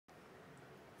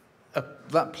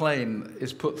that plane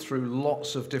is put through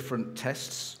lots of different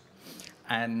tests,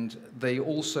 and they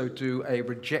also do a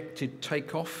rejected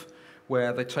takeoff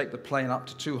where they take the plane up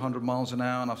to 200 miles an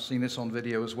hour, and I've seen this on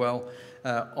video as well,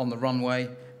 on the runway,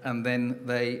 and then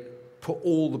they put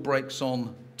all the brakes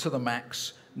on to the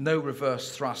max, no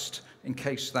reverse thrust in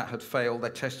case that had failed. They're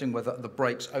testing whether the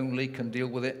brakes only can deal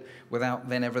with it without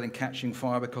then everything catching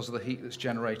fire because of the heat that's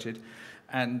generated.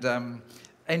 And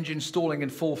engine stalling in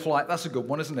full flight, that's a good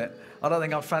one, isn't it? I don't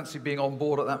think I'd fancy being on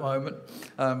board at that moment,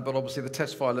 but obviously the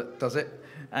test pilot does it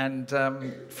and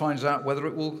finds out whether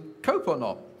it will cope or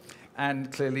not.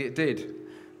 And clearly it did.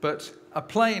 But a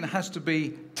plane has to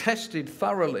be tested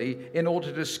thoroughly in order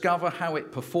to discover how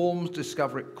it performs,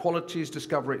 discover its qualities,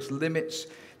 discover its limits,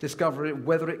 discover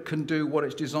whether it can do what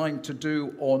it's designed to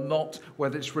do or not,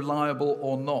 whether it's reliable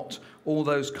or not, all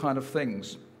those kind of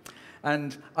things.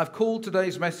 And I've called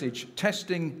today's message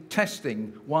Testing,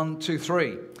 Testing, 1, 2,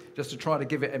 3, just to try to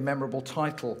give it a memorable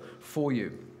title for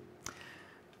you.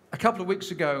 A couple of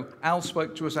weeks ago, Al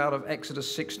spoke to us out of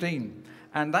Exodus 16.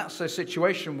 And that's a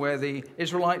situation where the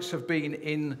Israelites have been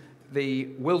in the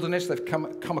wilderness. They've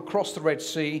come across the Red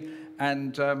Sea,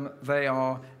 and they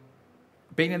are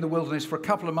been in the wilderness for a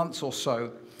couple of months or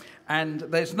so. And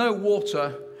there's no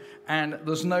water, and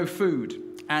there's no food.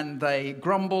 And they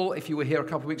grumble. If you were here a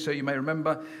couple of weeks ago, you may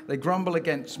remember. They grumble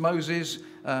against Moses,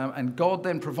 and God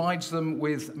then provides them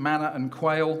with manna and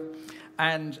quail.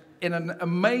 And in an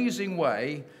amazing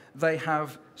way, they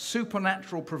have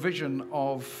supernatural provision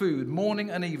of food morning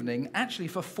and evening, actually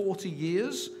for 40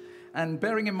 years. And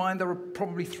bearing in mind there were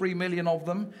probably 3 million of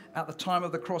them at the time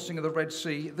of the crossing of the Red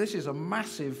Sea, this is a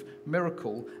massive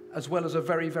miracle as well as a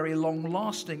very, very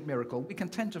long-lasting miracle. We can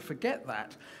tend to forget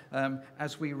that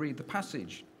as we read the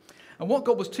passage. And what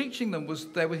God was teaching them was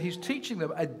He's teaching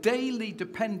them a daily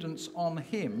dependence on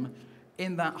Him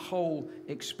in that whole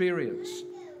experience.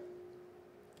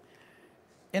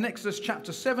 In Exodus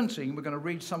chapter 17, we're going to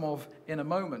read some of in a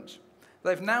moment.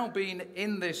 They've now been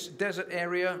in this desert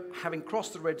area, having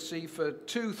crossed the Red Sea for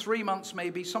 2-3 months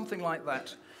maybe, something like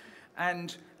that.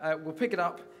 And we'll pick it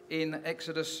up in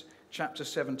Exodus chapter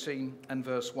 17 and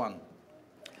verse 1.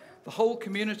 The whole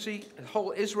community, the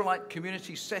whole Israelite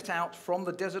community set out from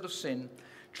the desert of Sin,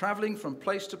 traveling from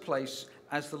place to place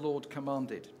as the Lord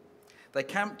commanded. They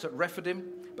camped at Rephidim,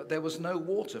 but there was no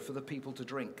water for the people to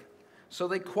drink. So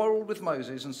they quarreled with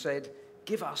Moses and said,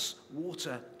 "Give us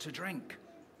water to drink."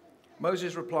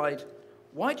 Moses replied,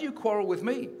 "Why do you quarrel with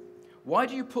me? Why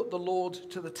do you put the Lord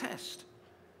to the test?"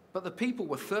 But the people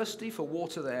were thirsty for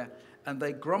water there, and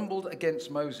they grumbled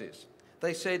against Moses.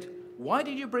 They said, "Why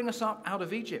did you bring us up out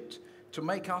of Egypt to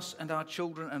make us and our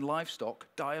children and livestock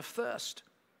die of thirst?"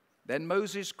 Then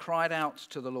Moses cried out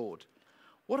to the Lord,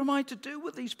 "What am I to do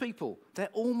with these people? They're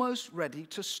almost ready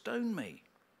to stone me."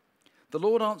 The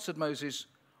Lord answered Moses,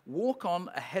 "Walk on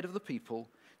ahead of the people,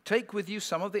 take with you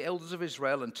some of the elders of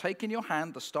Israel, and take in your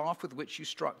hand the staff with which you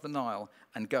struck the Nile,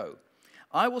 and go.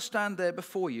 I will stand there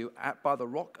before you by the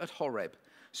rock at Horeb.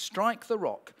 Strike the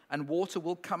rock, and water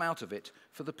will come out of it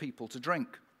for the people to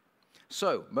drink."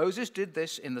 So Moses did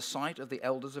this in the sight of the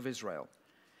elders of Israel.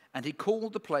 And he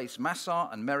called the place Massah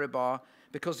and Meribah,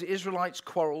 because the Israelites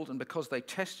quarreled and because they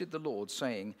tested the Lord,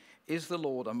 saying, "Is the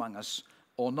Lord among us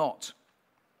or not?"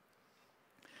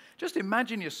 Just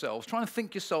imagine yourselves, trying to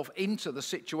think yourself into the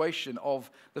situation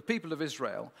of the people of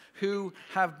Israel who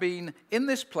have been in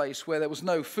this place where there was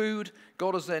no food.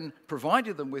 God has then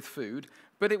provided them with food,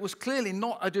 but it was clearly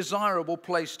not a desirable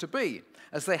place to be,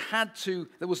 as there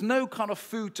was no kind of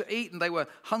food to eat and they were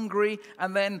hungry.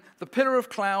 And then the pillar of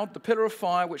cloud, the pillar of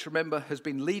fire, which remember has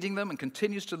been leading them and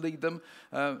continues to lead them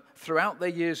throughout their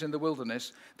years in the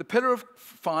wilderness, the pillar of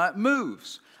fire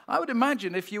moves. I would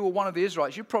imagine if you were one of the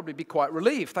Israelites, you'd probably be quite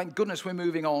relieved. Thank goodness we're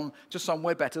moving on to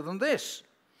somewhere better than this.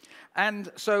 And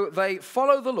so they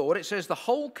follow the Lord. It says the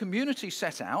whole community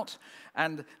set out,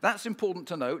 and that's important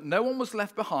to note. No one was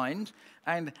left behind.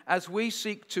 And as we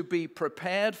seek to be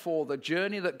prepared for the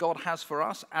journey that God has for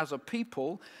us as a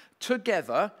people,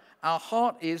 together, our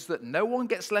heart is that no one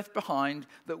gets left behind,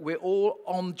 that we're all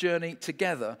on journey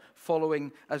together,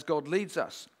 following as God leads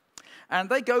us. And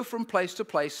they go from place to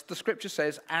place, the scripture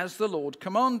says, as the Lord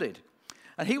commanded.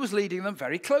 And he was leading them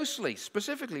very closely,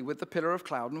 specifically with the pillar of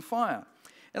cloud and fire.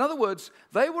 In other words,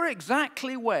 they were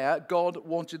exactly where God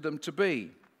wanted them to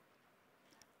be,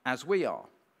 as we are.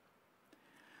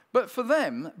 But for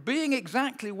them, being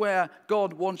exactly where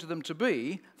God wanted them to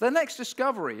be, their next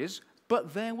discovery is,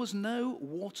 but there was no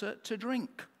water to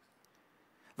drink.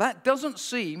 That doesn't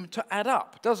seem to add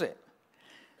up, does it?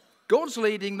 God's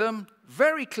leading them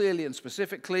very clearly and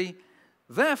specifically.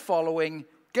 They're following,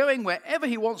 going wherever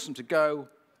he wants them to go,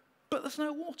 but there's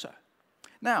no water.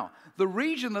 Now, the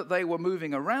region that they were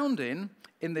moving around in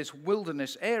this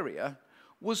wilderness area,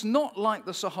 was not like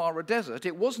the Sahara Desert.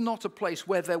 It was not a place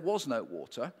where there was no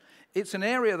water. It's an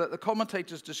area that the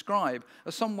commentators describe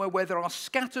as somewhere where there are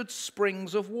scattered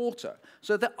springs of water.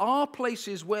 So there are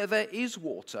places where there is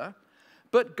water,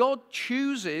 but God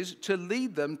chooses to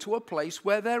lead them to a place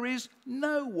where there is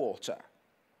no water.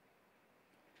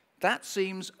 That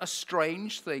seems a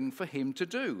strange thing for him to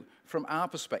do from our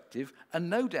perspective, and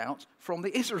no doubt from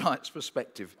the Israelites'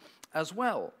 perspective as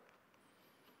well.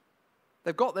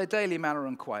 They've got their daily manna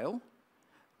and quail.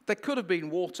 There could have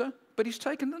been water, but he's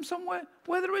taken them somewhere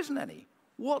where there isn't any.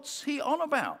 What's he on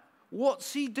about?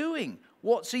 What's he doing?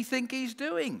 What's he think he's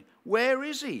doing? Where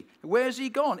is he? Where's he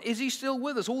gone? Is he still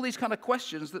with us? All these kind of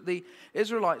questions that the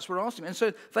Israelites were asking. And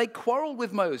so they quarreled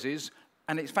with Moses,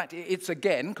 and in fact, it's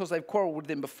again, because they've quarreled with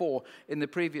him before in the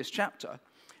previous chapter.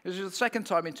 This is the second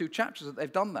time in 2 chapters that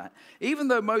they've done that. Even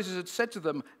though Moses had said to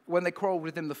them when they quarreled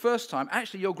with him the first time,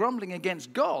 actually, you're grumbling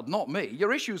against God, not me.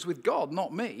 Your issue's with God,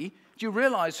 not me. Do you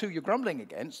realize who you're grumbling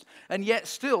against? And yet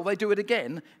still they do it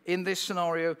again in this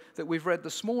scenario that we've read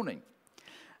this morning.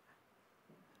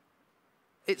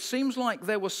 It seems like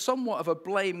there was somewhat of a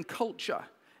blame culture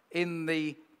in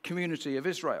the community of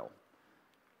Israel.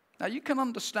 Now, you can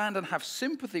understand and have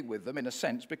sympathy with them in a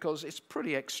sense because it's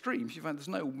pretty extreme. If you find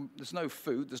there's no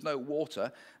food, there's no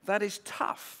water, that is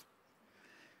tough.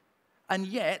 And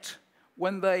yet,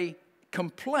 when they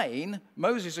complain,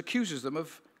 Moses accuses them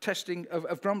of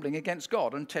grumbling against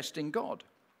God and testing God.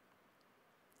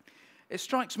 It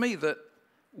strikes me that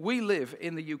we live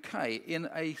in the UK in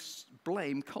a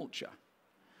blame culture.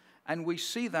 And we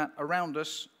see that around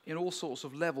us in all sorts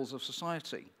of levels of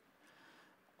society.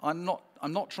 I'm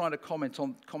not trying to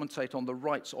commentate on the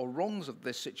rights or wrongs of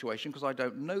this situation because I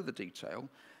don't know the detail,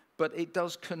 but it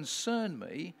does concern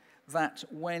me that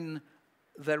when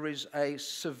there is a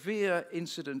severe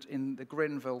incident in the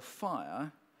Grenfell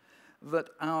fire, that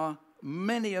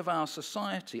many of our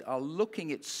society are looking,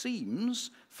 it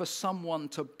seems, for someone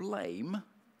to blame.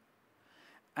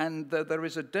 And there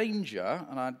is a danger,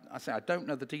 and I say I don't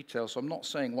know the details, so I'm not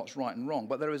saying what's right and wrong,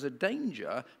 but there is a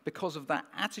danger because of that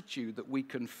attitude that we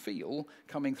can feel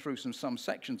coming through some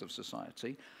sections of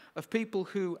society, of people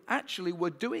who actually were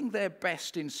doing their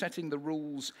best in setting the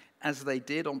rules as they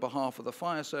did on behalf of the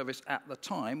fire service at the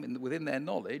time, within their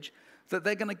knowledge, that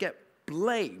they're going to get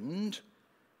blamed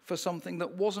for something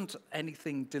that wasn't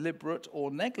anything deliberate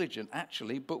or negligent,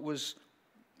 actually, but was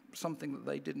something that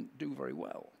they didn't do very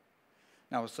well.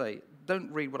 Now, I say, don't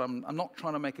read what I'm not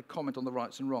trying to make a comment on the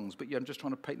rights and wrongs, but I'm just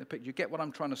trying to paint the picture. You get what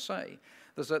I'm trying to say?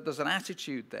 There's an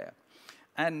attitude there.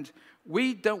 And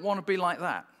we don't want to be like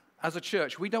that. As a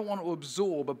church, we don't want to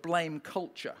absorb a blame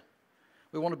culture.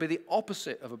 We want to be the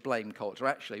opposite of a blame culture,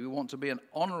 actually. We want to be an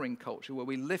honoring culture where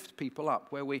we lift people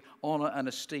up, where we honor and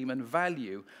esteem and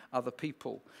value other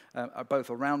people,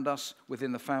 both around us,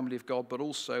 within the family of God, but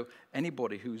also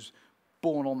anybody who's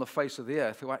born on the face of the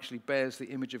earth who actually bears the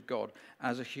image of God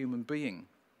as a human being.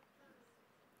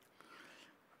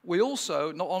 We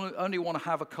also not only want to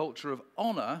have a culture of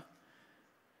honor,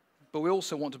 but we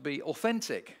also want to be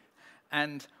authentic.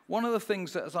 And one of the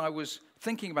things that as I was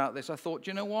thinking about this, I thought,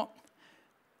 you know what?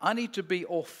 I need to be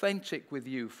authentic with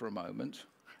you for a moment,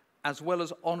 as well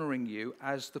as honoring you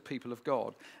as the people of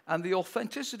God. And the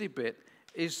authenticity bit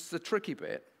is the tricky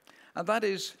bit. And that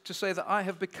is to say that I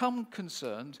have become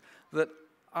concerned that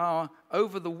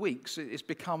over the weeks it's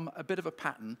become a bit of a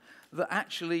pattern that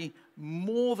actually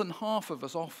more than half of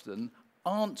us often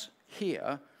aren't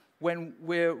here when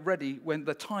we're ready, when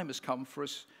the time has come for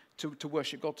us to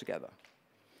worship God together.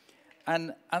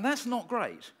 And that's not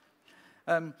great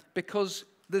because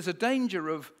there's a danger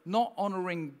of not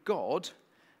honoring God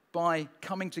by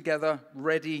coming together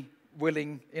ready,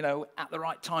 willing, at the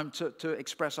right time to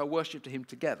express our worship to him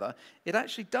together. It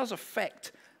actually does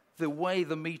affect the way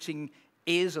the meeting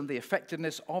is and the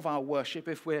effectiveness of our worship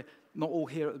if we're not all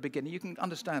here at the beginning. You can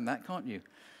understand that, can't you?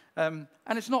 And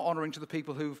it's not honoring to the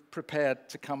people who've prepared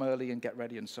to come early and get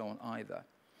ready and so on either.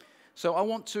 So I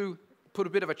want to put a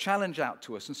bit of a challenge out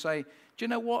to us and say, do you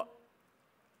know what?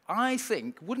 I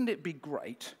think, wouldn't it be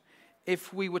great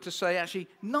if we were to say, actually,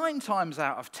 9 times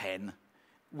out of 10,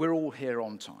 we're all here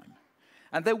on time.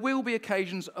 And there will be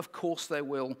occasions, of course there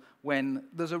will, when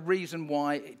there's a reason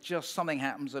why something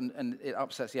happens and it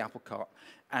upsets the apple cart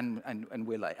and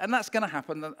we're late. And that's going to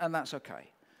happen, and that's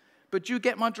okay. But do you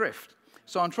get my drift?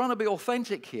 So I'm trying to be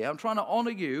authentic here. I'm trying to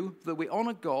honor you, that we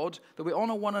honor God, that we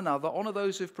honor one another, honor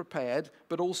those who've prepared,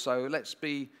 but also let's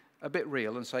be a bit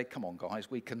real and say, come on, guys,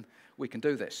 we can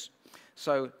do this.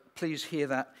 So please hear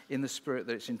that in the spirit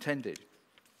that it's intended.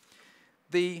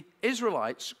 the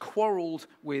Israelites quarreled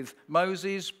with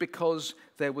Moses because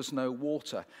there was no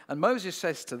water. And Moses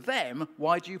says to them,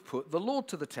 why do you put the Lord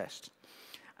to the test?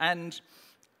 And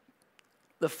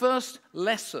the first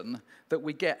lesson that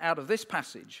we get out of this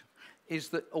passage is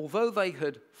that although they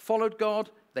had followed God,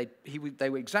 they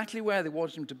were exactly where they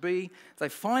wanted him to be, they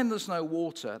find there's no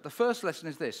water. The first lesson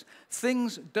is this: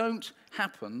 things don't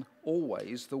happen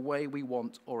always the way we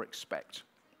want or expect.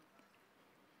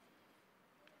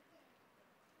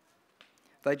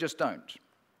 They just don't.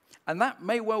 And that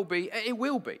may well be, it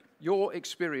will be, your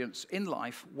experience in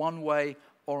life one way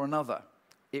or another.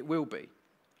 It will be.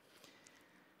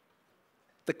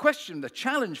 The question, the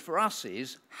challenge for us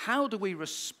is, how do we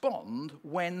respond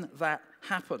when that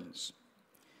happens?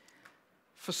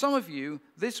 For some of you,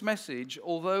 this message,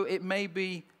 although it may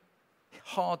be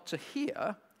hard to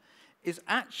hear, is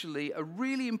actually a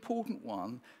really important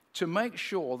one to make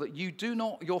sure that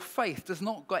your faith does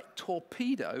not get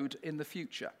torpedoed in the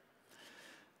future.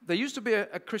 There used to be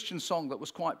a Christian song that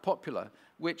was quite popular,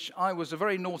 which I was a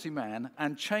very naughty man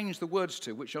and changed the words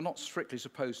to, which you're not strictly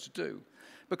supposed to do,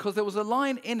 because there was a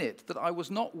line in it that I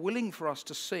was not willing for us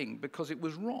to sing because it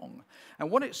was wrong. And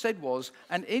what it said was,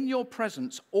 and in your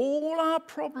presence, all our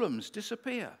problems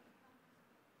disappear.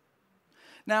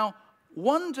 Now,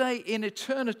 one day in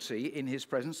eternity in his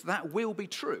presence, that will be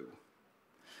true.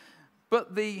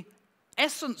 But the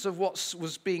essence of what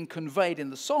was being conveyed in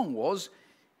the song was,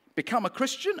 become a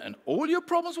Christian and all your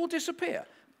problems will disappear.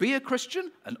 Be a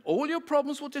Christian and all your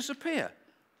problems will disappear.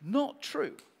 Not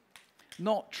true.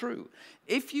 Not true.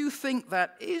 If you think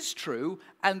that is true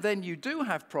and then you do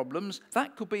have problems,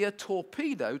 that could be a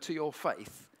torpedo to your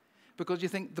faith. Because you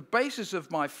think the basis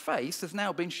of my faith has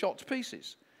now been shot to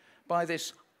pieces by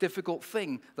this difficult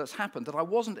thing that's happened that I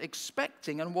wasn't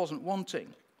expecting and wasn't wanting.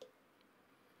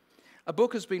 A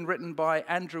book has been written by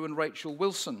Andrew and Rachel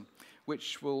Wilson,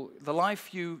 The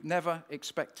Life You Never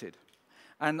Expected.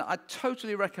 And I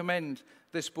totally recommend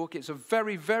this book. It's a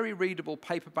very, very readable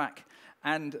paperback.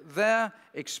 And their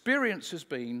experience has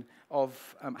been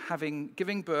of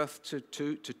giving birth to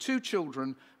two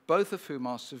children, both of whom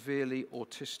are severely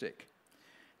autistic.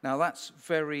 Now, that's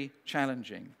very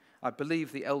challenging. I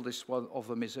believe the eldest one of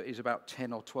them is about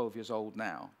 10 or 12 years old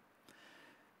now.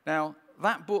 Now,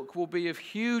 that book will be of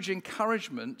huge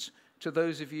encouragement to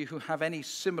those of you who have any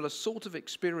similar sort of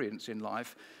experience in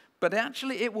life, but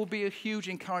actually it will be a huge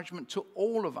encouragement to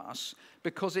all of us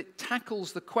because it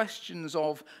tackles the questions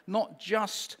of not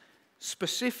just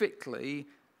specifically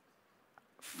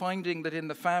finding that in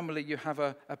the family you have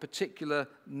a particular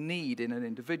need in an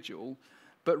individual,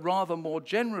 but rather more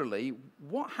generally,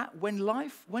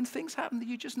 when things happen that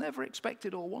you just never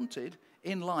expected or wanted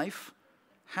in life,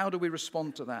 how do we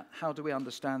respond to that? How do we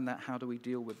understand that? How do we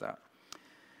deal with that?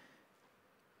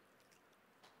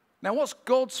 Now, what's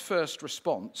God's first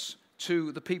response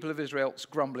to the people of Israel's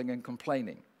grumbling and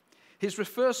complaining? His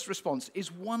first response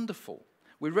is wonderful.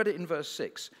 We read it in verse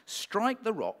 6. Strike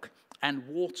the rock and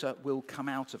water will come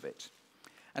out of it.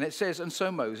 And it says, and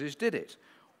so Moses did it.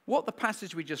 What the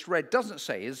passage we just read doesn't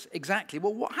say is exactly,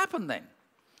 well, what happened then?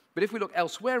 But if we look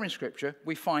elsewhere in Scripture,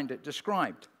 we find it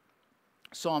described.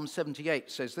 Psalm 78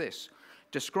 says this,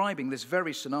 describing this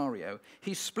very scenario.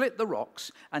 He split the rocks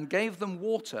and gave them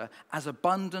water as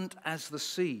abundant as the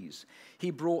seas.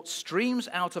 He brought streams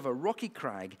out of a rocky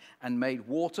crag and made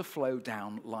water flow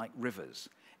down like rivers.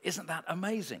 Isn't that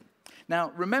amazing?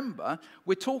 Now, remember,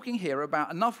 we're talking here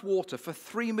about enough water for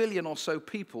 3 million or so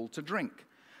people to drink.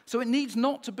 So it needs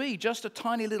not to be just a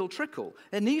tiny little trickle.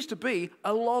 It needs to be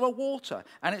a lot of water.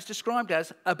 And it's described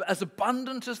as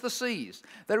abundant as the seas.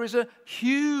 There is a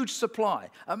huge supply,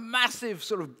 a massive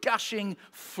sort of gushing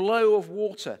flow of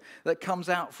water that comes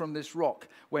out from this rock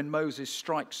when Moses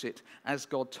strikes it as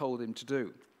God told him to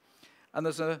do. And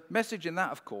there's a message in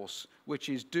that, of course, which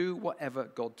is do whatever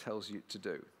God tells you to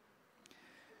do.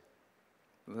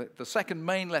 The second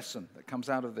main lesson that comes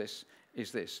out of this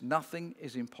is this: nothing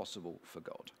is impossible for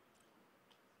God.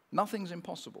 Nothing's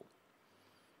impossible.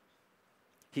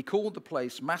 He called the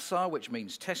place Massah, which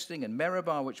means testing, and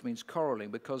Meribah, which means quarreling,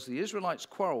 because the Israelites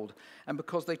quarreled and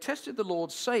because they tested the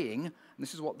Lord, saying, and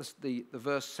this is what the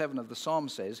verse 7 of the Psalm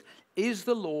says, is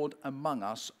the Lord among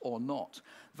us or not?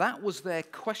 That was their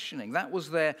questioning. That was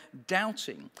their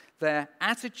doubting. Their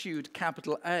attitude,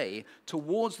 capital A,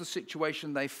 towards the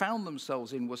situation they found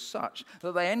themselves in was such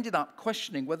that they ended up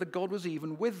questioning whether God was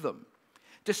even with them.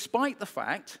 Despite the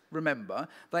fact, remember,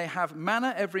 they have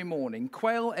manna every morning,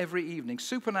 quail every evening,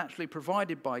 supernaturally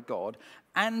provided by God,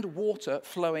 and water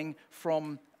flowing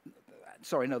from,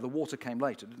 the water came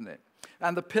later, didn't it?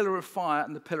 And the pillar of fire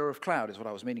and the pillar of cloud is what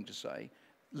I was meaning to say,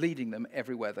 leading them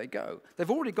everywhere they go.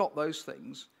 They've already got those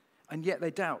things, and yet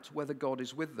they doubt whether God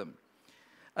is with them.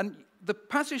 And the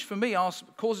passage for me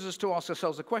causes us to ask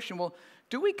ourselves the question, well,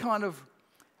 do we kind of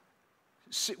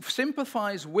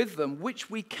sympathize with them, which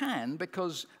we can,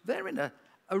 because they're in a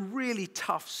really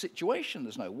tough situation.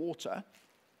 There's no water.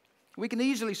 We can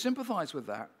easily sympathize with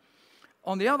that.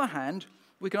 On the other hand,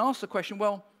 we can ask the question,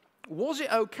 well, was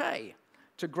it okay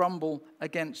to grumble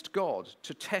against God,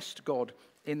 to test God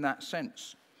in that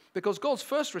sense? Because God's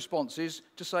first response is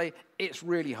to say, it's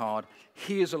really hard,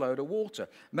 here's a load of water.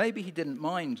 Maybe he didn't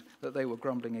mind that they were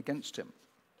grumbling against him.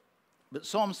 But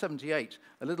Psalm 78,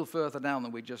 a little further down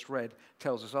than we just read,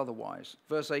 tells us otherwise.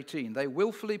 Verse 18, they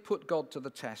willfully put God to the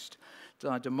test,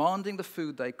 demanding the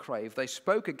food they crave. They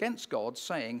spoke against God,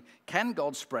 saying, can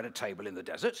God spread a table in the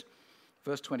desert?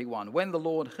 Verse 21, when the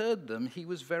Lord heard them, he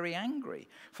was very angry,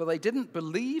 for they didn't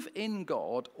believe in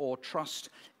God or trust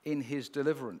in his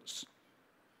deliverance.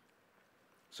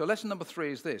 So lesson number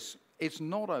 3 is this. It's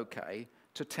not okay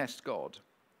to test God,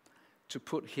 to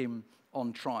put him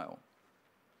on trial.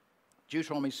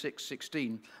 Deuteronomy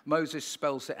 6:16, Moses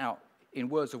spells it out in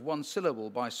words of one syllable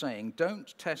by saying,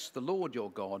 don't test the Lord your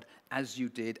God as you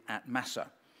did at Massah,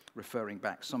 referring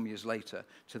back some years later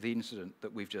to the incident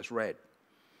that we've just read.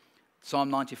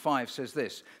 Psalm 95 says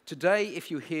this, today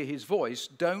if you hear his voice,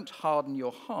 don't harden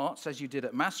your hearts as you did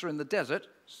at Massah in the desert,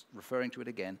 referring to it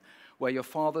again, where your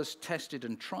fathers tested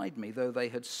and tried me, though they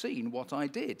had seen what I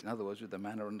did. In other words, with the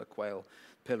manna and the quail,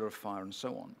 pillar of fire and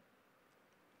so on.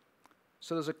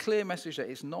 So there's a clear message that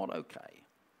it's not okay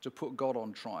to put God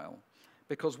on trial,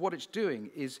 because what it's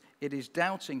doing is it is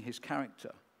doubting his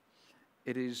character.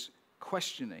 It is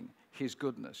questioning his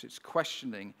goodness. It's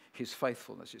questioning his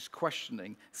faithfulness. It's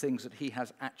questioning things that he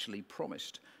has actually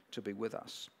promised to be with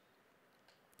us.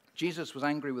 Jesus was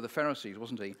angry with the Pharisees,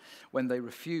 wasn't he, when they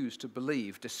refused to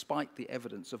believe despite the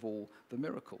evidence of all the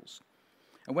miracles.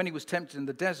 And when he was tempted in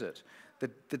the desert,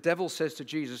 the devil says to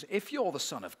Jesus, if you're the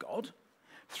Son of God,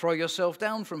 throw yourself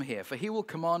down from here, for he will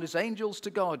command his angels to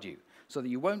guard you, so that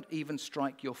you won't even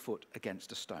strike your foot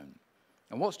against a stone.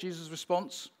 And what's Jesus'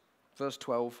 response? Verse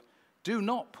 12, do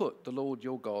not put the Lord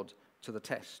your God to the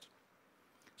test.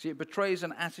 See, it betrays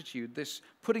an attitude, this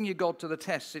putting your God to the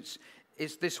test.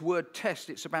 It's this word test.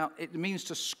 It means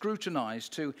to scrutinize,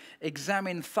 to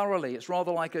examine thoroughly. It's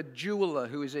rather like a jeweler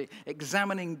who is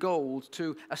examining gold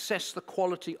to assess the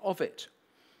quality of it.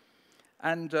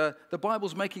 And the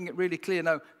Bible's making it really clear,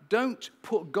 no, don't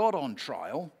put God on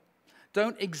trial.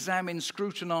 Don't examine,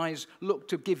 scrutinize, look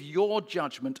to give your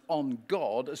judgment on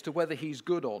God as to whether he's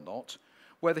good or not,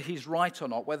 whether he's right or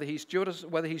not, whether he's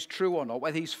true or not,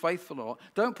 whether he's faithful or not.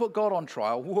 Don't put God on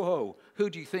trial. Whoa, who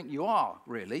do you think you are,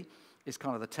 really, is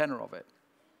kind of the tenor of it.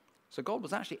 So God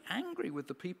was actually angry with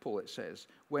the people, it says,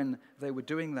 when they were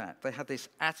doing that. They had this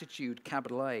attitude,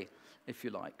 capital A, if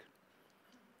you like.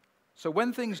 So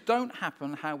when things don't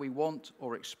happen how we want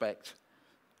or expect,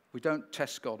 we don't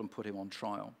test God and put him on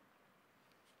trial.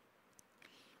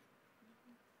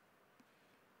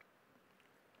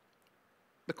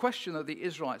 The question that the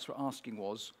Israelites were asking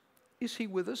was, is he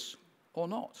with us or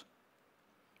not?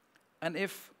 And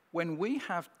if when we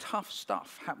have tough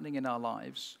stuff happening in our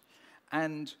lives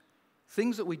and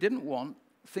things that we didn't want,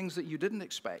 things that you didn't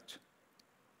expect,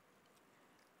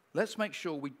 let's make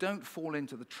sure we don't fall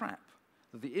into the trap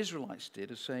that the Israelites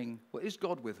did of saying, well, is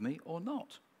God with me or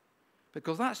not?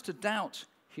 Because that's to doubt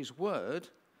his word,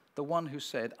 the one who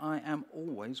said, I am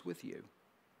always with you.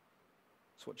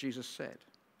 That's what Jesus said,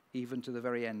 even to the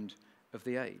very end of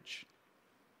the age.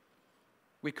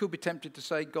 We could be tempted to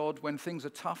say, God, when things are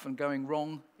tough and going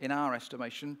wrong in our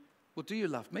estimation, well, do you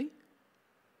love me?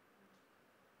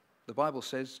 The Bible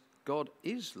says God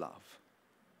is love.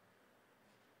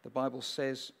 The Bible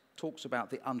talks about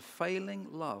the unfailing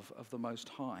love of the Most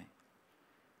High.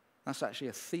 That's actually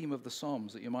a theme of the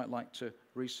Psalms that you might like to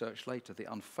research later,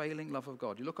 the unfailing love of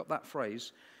God. You look up that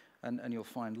phrase and you'll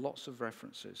find lots of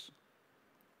references.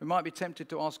 We might be tempted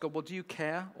to ask God, well, do you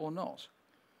care or not?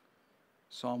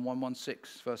 Psalm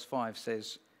 116, verse 5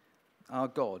 says, our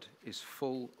God is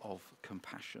full of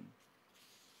compassion.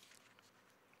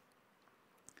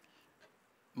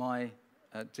 My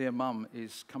dear mum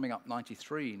is coming up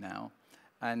 93 now,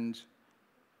 and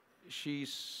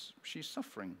she's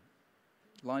suffering.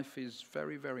 Life is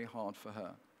very, very hard for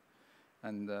her,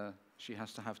 and she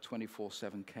has to have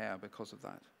 24/7 care because of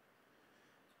that.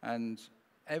 And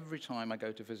every time I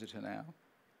go to visit her now,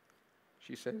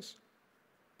 she says,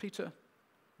 Peter,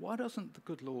 why doesn't the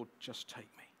good Lord just take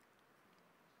me?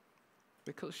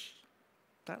 Because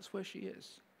that's where she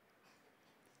is.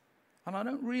 And I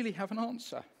don't really have an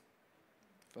answer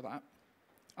for that.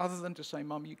 other than to say,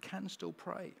 Mum, you can still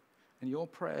pray, and your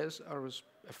prayers are as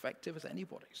effective as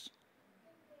anybody's.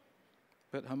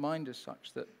 But her mind is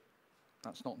such that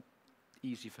that's not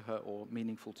easy for her or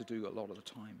meaningful to do a lot of the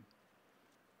time.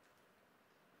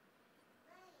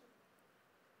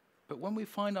 But when we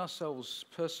find ourselves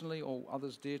personally or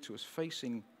others dear to us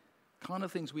facing kind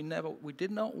of things we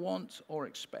did not want or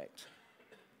expect,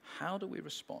 how do we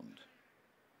respond?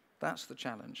 That's the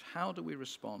challenge. How do we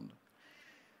respond?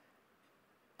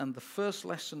 And the first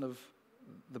lesson of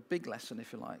the big lesson,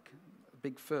 if you like,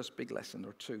 first big lesson,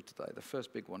 or two today. The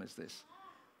first big one is this.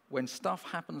 When stuff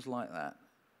happens like that,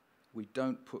 we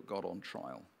don't put God on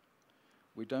trial.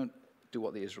 We don't do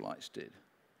what the Israelites did.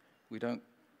 We don't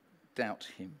doubt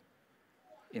him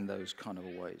in those kind of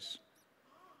ways.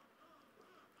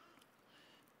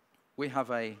 We have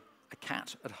a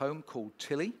cat at home called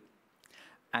Tilly,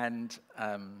 and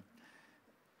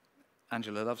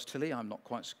Angela loves Tilly. I'm not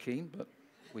quite so keen, but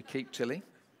we keep Tilly.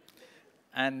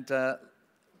 And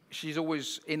she's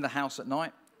always in the house at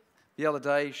night. The other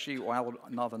day,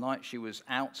 another night, she was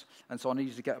out, and so I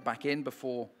needed to get her back in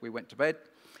before we went to bed.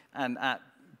 And at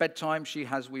bedtime,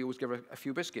 we always give her a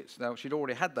few biscuits. Now, she'd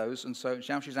already had those, and so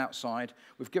now she's outside.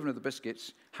 We've given her the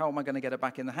biscuits. How am I going to get her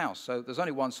back in the house? So there's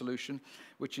only one solution,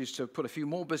 which is to put a few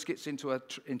more biscuits into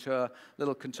a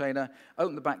little container,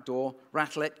 open the back door,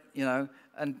 rattle it,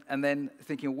 and then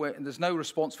thinking, and there's no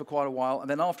response for quite a while. And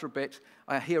then after a bit,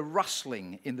 I hear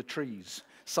rustling in the trees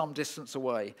some distance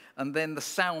away, and then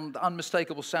the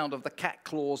unmistakable sound of the cat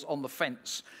claws on the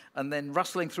fence, and then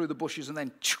rustling through the bushes, and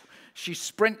then she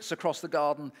sprints across the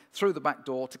garden through the back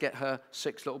door to get her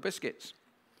 6 little biscuits.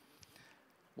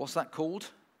 What's that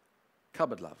called?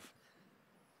 Cupboard love.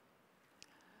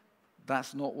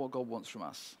 That's not what God wants from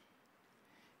us.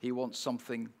 He wants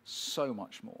something so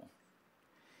much more.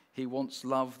 He wants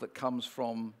love that comes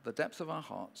from the depths of our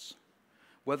hearts,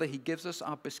 whether he gives us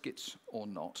our biscuits or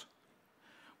not,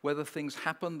 whether things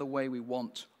happen the way we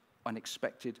want,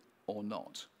 unexpected or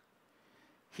not.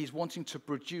 He's wanting to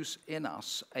produce in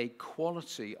us a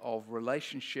quality of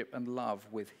relationship and love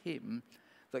with him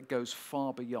that goes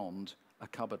far beyond a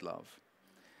cupboard love,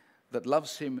 that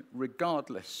loves him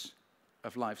regardless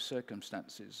of life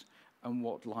circumstances and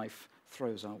what life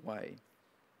throws our way.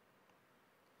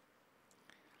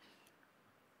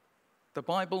 The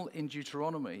Bible in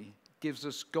Deuteronomy gives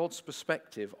us God's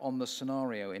perspective on the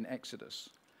scenario in Exodus.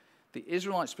 The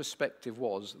Israelites' perspective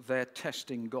was they're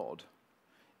testing God.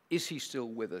 Is he still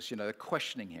with us? They're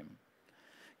questioning him.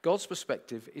 God's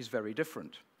perspective is very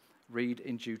different. Read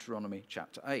in Deuteronomy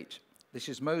chapter 8. This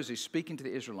is Moses speaking to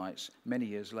the Israelites many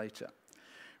years later.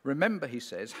 Remember, he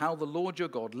says, how the Lord your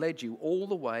God led you all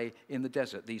the way in the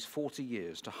desert these 40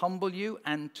 years to humble you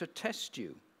and to test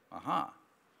you.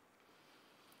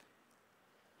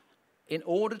 In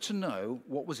order to know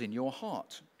what was in your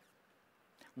heart,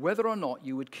 whether or not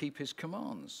you would keep his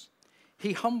commands.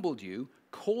 He humbled you,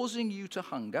 causing you to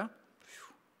hunger.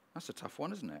 That's a tough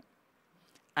one, isn't it?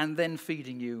 And then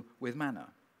feeding you with manna.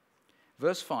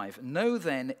 Verse 5, know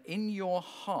then in your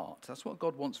heart, that's what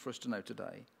God wants for us to know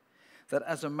today, that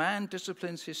as a man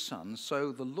disciplines his son,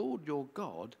 so the Lord your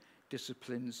God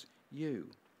disciplines you.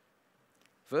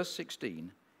 Verse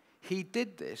 16, he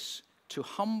did this to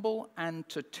humble and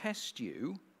to test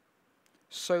you,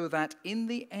 so that in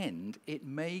the end it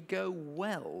may go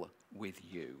well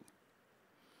with you.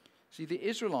 See, the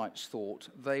Israelites thought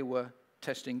they were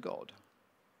testing God.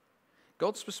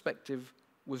 God's perspective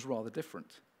was rather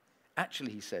different.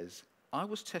 Actually, he says, I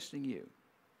was testing you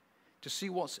to see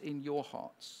what's in your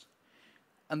hearts.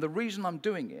 And the reason I'm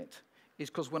doing it is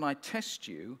because when I test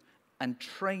you and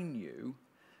train you,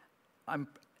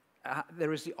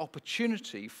 there is the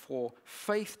opportunity for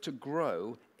faith to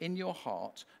grow in your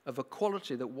heart of a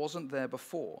quality that wasn't there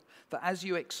before. That as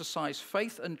you exercise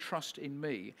faith and trust in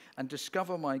me and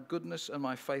discover my goodness and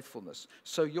my faithfulness,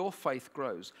 so your faith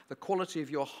grows. The quality of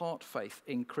your heart faith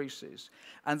increases.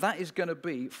 And that is going to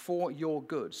be for your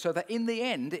good, so that in the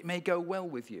end it may go well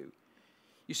with you.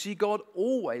 You see, God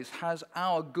always has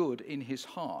our good in his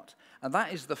heart. And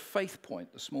that is the faith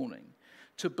point this morning.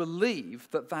 To believe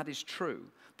that that is true.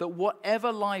 That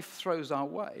whatever life throws our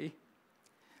way,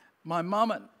 my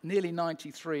mum at nearly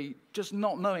 93, just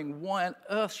not knowing why on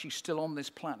earth she's still on this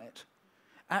planet,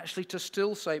 actually to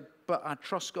still say, but I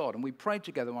trust God. And we prayed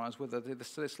together when I was with her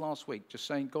this last week, just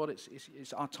saying, God,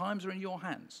 it's our times are in your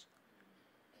hands.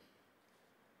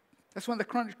 That's when the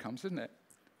crunch comes, isn't it?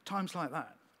 Times like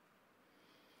that.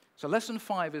 So lesson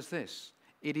 5 is this.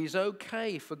 It is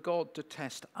okay for God to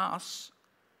test us,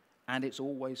 and it's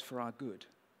always for our good.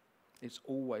 It's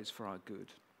always for our good.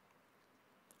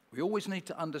 We always need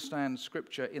to understand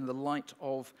Scripture in the light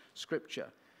of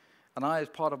Scripture. And I, as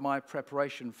part of my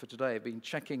preparation for today, have been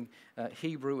checking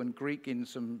Hebrew and Greek in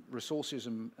some resources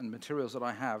and materials that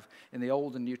I have in the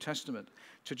Old and New Testament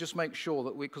to just make sure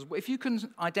that because if you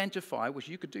can identify, which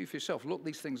you could do for yourself, look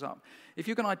these things up, if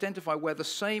you can identify where the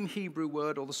same Hebrew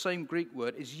word or the same Greek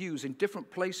word is used in different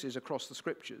places across the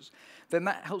scriptures, then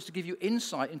that helps to give you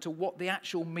insight into what the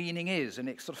actual meaning is, and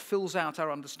it sort of fills out our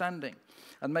understanding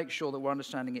and makes sure that we're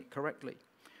understanding it correctly.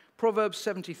 Proverbs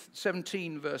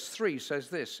 17 verse 3 says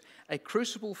this, "A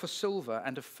crucible for silver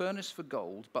and a furnace for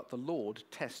gold, but the Lord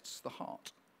tests the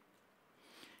heart."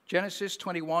 Genesis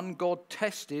 21, God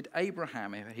tested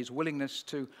Abraham, his willingness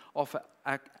to offer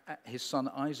his son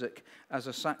Isaac as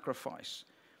a sacrifice,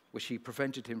 which he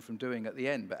prevented him from doing at the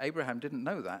end. But Abraham didn't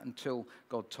know that until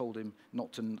God told him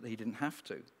he didn't have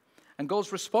to. And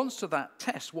God's response to that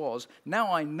test was,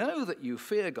 "Now I know that you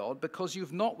fear God because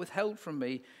you've not withheld from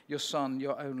me your son,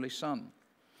 your only son."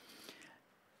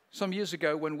 Some years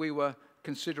ago, when we were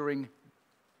considering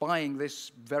buying this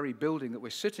very building that we're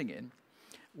sitting in,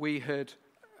 we had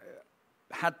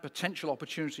potential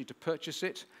opportunity to purchase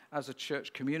it as a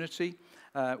church community.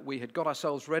 We had got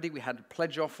ourselves ready. We had a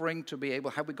pledge offering to be able,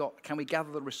 can we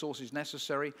gather the resources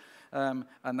necessary? And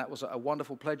that was a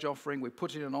wonderful pledge offering. We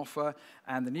put in an offer,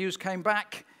 and the news came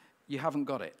back, you haven't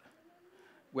got it.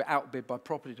 We're outbid by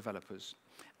property developers.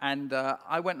 And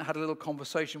I went and had a little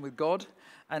conversation with God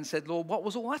and said, "Lord, what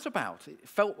was all that about? It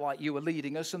felt like you were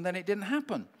leading us, and then it didn't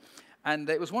happen." And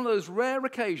it was one of those rare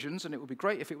occasions, and it would be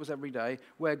great if it was every day,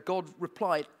 where God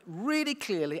replied really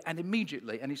clearly and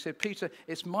immediately. And he said, "Peter,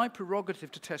 it's my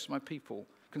prerogative to test my people.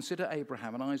 Consider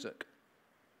Abraham and Isaac."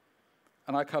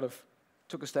 And I kind of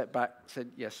took a step back,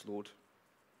 said, "Yes, Lord,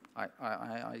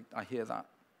 I hear that.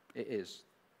 It is.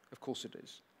 Of course it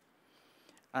is."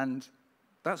 And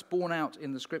that's borne out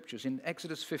in the scriptures. In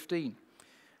Exodus 15,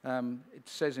 it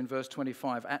says in verse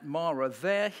 25, "At Marah,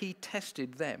 there he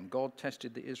tested them." God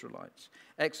tested the Israelites.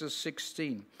 Exodus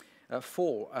 16,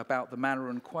 4, about the manna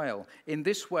and quail. "In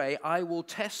this way I will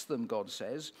test them," God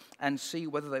says, "and see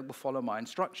whether they will follow my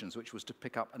instructions," which was to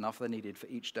pick up enough they needed for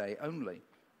each day only.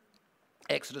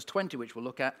 Exodus 20, which we'll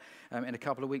look at in a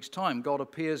couple of weeks' time, God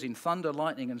appears in thunder,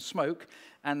 lightning, and smoke,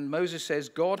 and Moses says,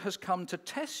 "God has come to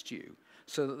test you,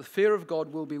 so that the fear of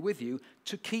God will be with you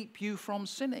to keep you from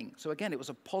sinning." So again, it was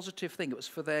a positive thing. It was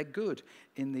for their good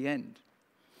in the end.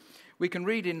 We can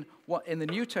read in the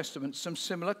New Testament some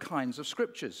similar kinds of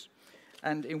scriptures.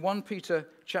 And in 1 Peter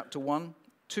chapter 1,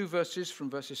 2 verses from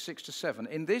verses 6 to 7.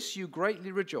 "In this you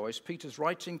greatly rejoice," Peter's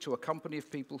writing to a company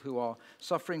of people who are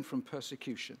suffering from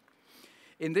persecution.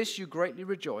 "In this you greatly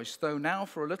rejoice, though now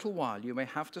for a little while you may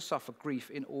have to suffer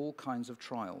grief in all kinds of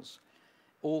trials."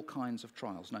 All kinds of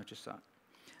trials, notice that.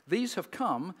 "These have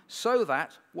come so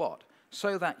that," what?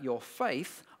 "So that your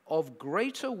faith, of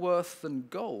greater worth than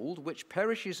gold, which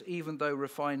perishes even though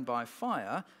refined by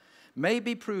fire, may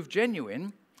be proved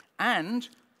genuine and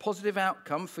positive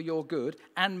outcome for your good,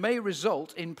 and may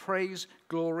result in praise,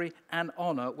 glory, and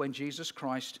honor when Jesus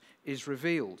Christ is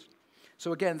revealed."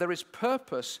 So again, there is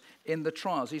purpose in the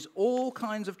trials. All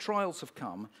kinds of trials have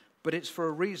come, but it's for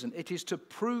a reason. It is to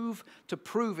prove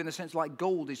in the sense like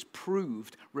gold is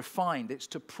proved, refined. It's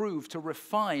to prove, to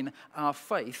refine our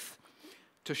faith,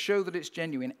 to show that it's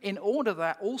genuine, in order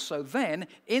that also then,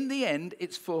 in the end,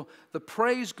 it's for the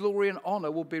praise, glory, and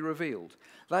honor will be revealed.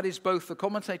 That is both, the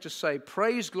commentators say,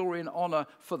 praise, glory, and honor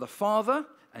for the Father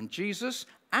and Jesus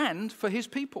and for his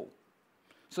people.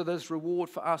 So there's reward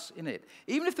for us in it.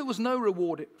 Even if there was no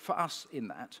reward for us in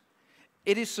that,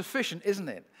 it is sufficient, isn't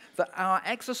it, that our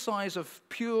exercise of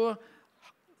pure,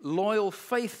 loyal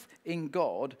faith in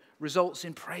God results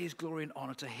in praise, glory, and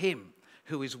honor to him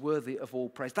who is worthy of all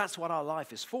praise. That's what our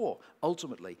life is for,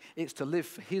 ultimately. It's to live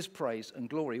for his praise and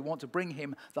glory. We want to bring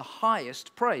him the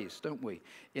highest praise, don't we,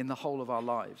 in the whole of our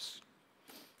lives.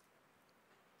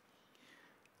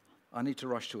 I need to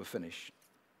rush to a finish.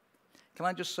 Can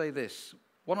I just say this?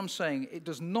 What I'm saying, it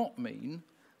does not mean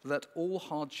that all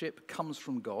hardship comes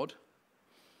from God,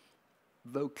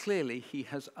 though clearly he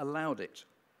has allowed it.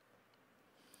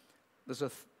 There's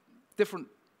a different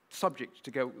subject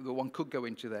that one could go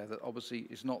into there that obviously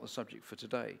is not the subject for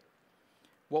today.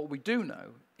 What we do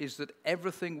know is that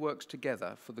everything works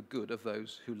together for the good of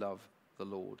those who love the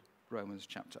Lord. Romans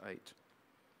chapter 8.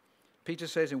 Peter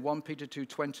says in 1 Peter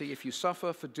 2:20, "If you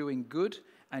suffer for doing good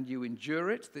and you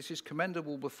endure it, this is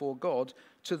commendable before God.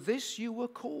 To this you were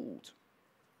called."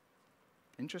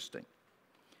 Interesting.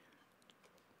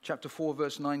 Chapter 4,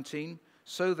 verse 19,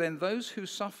 "So then those who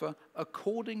suffer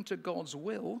according to God's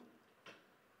will,"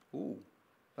 ooh,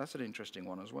 that's an interesting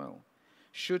one as well,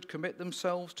 "should commit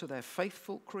themselves to their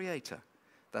faithful Creator."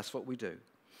 That's what we do.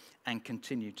 "And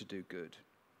continue to do good."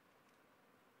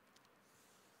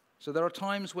 So there are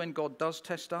times when God does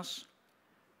test us,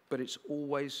 but it's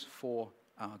always for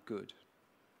our good.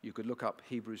 You could look up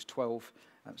Hebrews 12,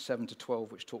 7 to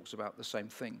 12, which talks about the same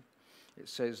thing. It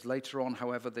says, later on,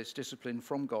 however, this discipline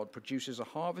from God produces a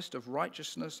harvest of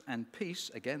righteousness and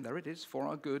peace. Again, there it is, for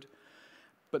our good.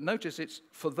 But notice it's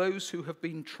for those who have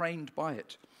been trained by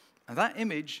it. And that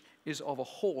image is of a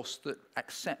horse that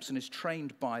accepts and is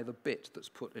trained by the bit that's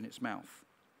put in its mouth.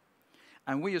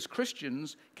 And we as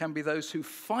Christians can be those who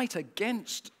fight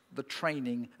against the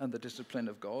training and the discipline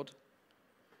of God,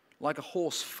 like a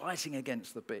horse fighting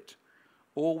against the bit.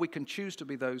 Or we can choose to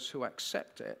be those who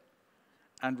accept it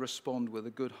and respond with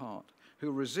a good heart,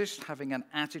 who resist having an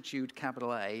attitude,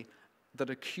 capital A,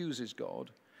 that accuses God,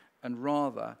 and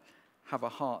rather have a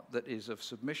heart that is of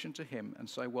submission to him and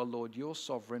say, well, Lord, you're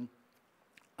sovereign.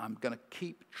 I'm going to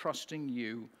keep trusting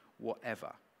you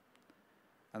whatever.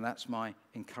 And that's my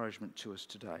encouragement to us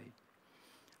today.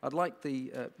 I'd like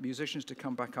the musicians to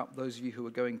come back up, those of you who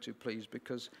are going to, please,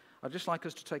 because I'd just like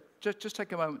us to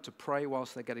take a moment to pray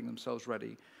whilst they're getting themselves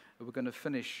ready. And we're going to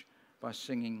finish by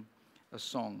singing a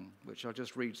song, which I'll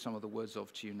just read some of the words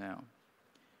of to you now.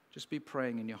 Just be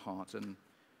praying in your heart and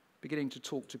beginning to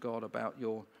talk to God about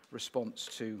your response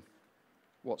to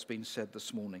what's been said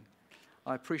this morning.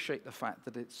 I appreciate the fact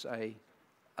that it's a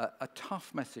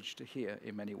tough message to hear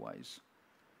in many ways,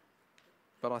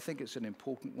 but I think it's an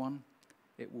important one.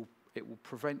 It will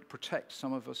protect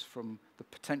some of us from the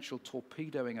potential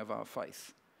torpedoing of our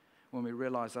faith when we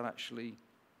realize that actually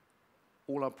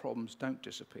all our problems don't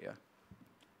disappear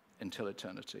until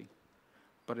eternity.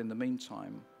 But in the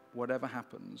meantime, whatever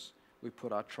happens, we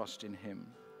put our trust in him.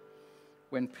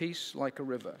 When peace like a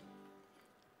river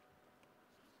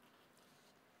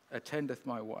attendeth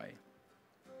my way,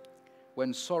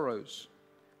 when sorrows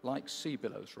like sea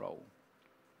billows roll.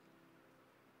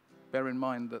 Bear in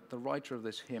mind that the writer of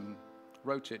this hymn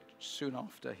wrote it soon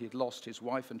after he'd lost his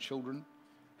wife and children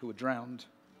who were drowned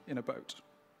in a boat.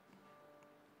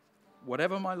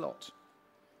 Whatever my lot,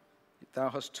 thou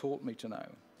hast taught me to know,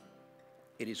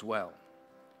 it is well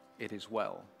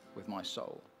with my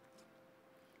soul.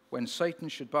 When Satan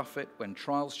should buffet, when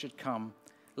trials should come,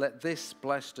 let this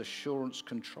blessed assurance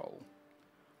control.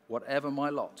 Whatever my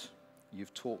lot,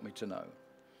 you've taught me to know,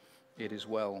 it is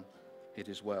well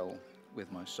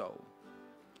with my soul.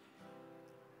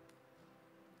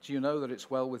 Do you know that it's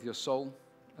well with your soul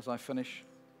as I finish?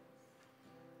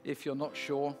 If you're not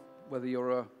sure whether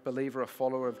you're a believer, a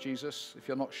follower of Jesus, if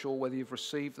you're not sure whether you've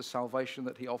received the salvation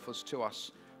that he offers to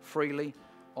us freely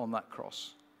on that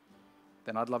cross,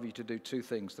 then I'd love you to do two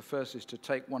things. The first is to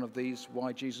take one of these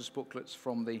Why Jesus booklets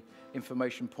from the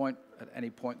information point at any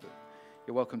point.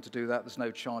 You're welcome to do that. There's no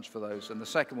charge for those. And the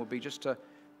second would be just to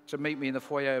meet me in the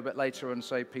foyer a bit later and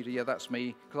say, Peter, yeah, that's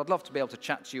me. Because I'd love to be able to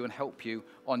chat to you and help you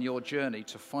on your journey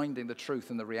to finding the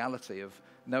truth and the reality of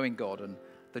knowing God and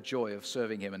the joy of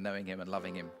serving him and knowing him and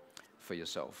loving him for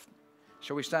yourself.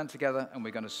 Shall we stand together and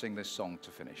we're going to sing this song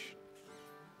to finish?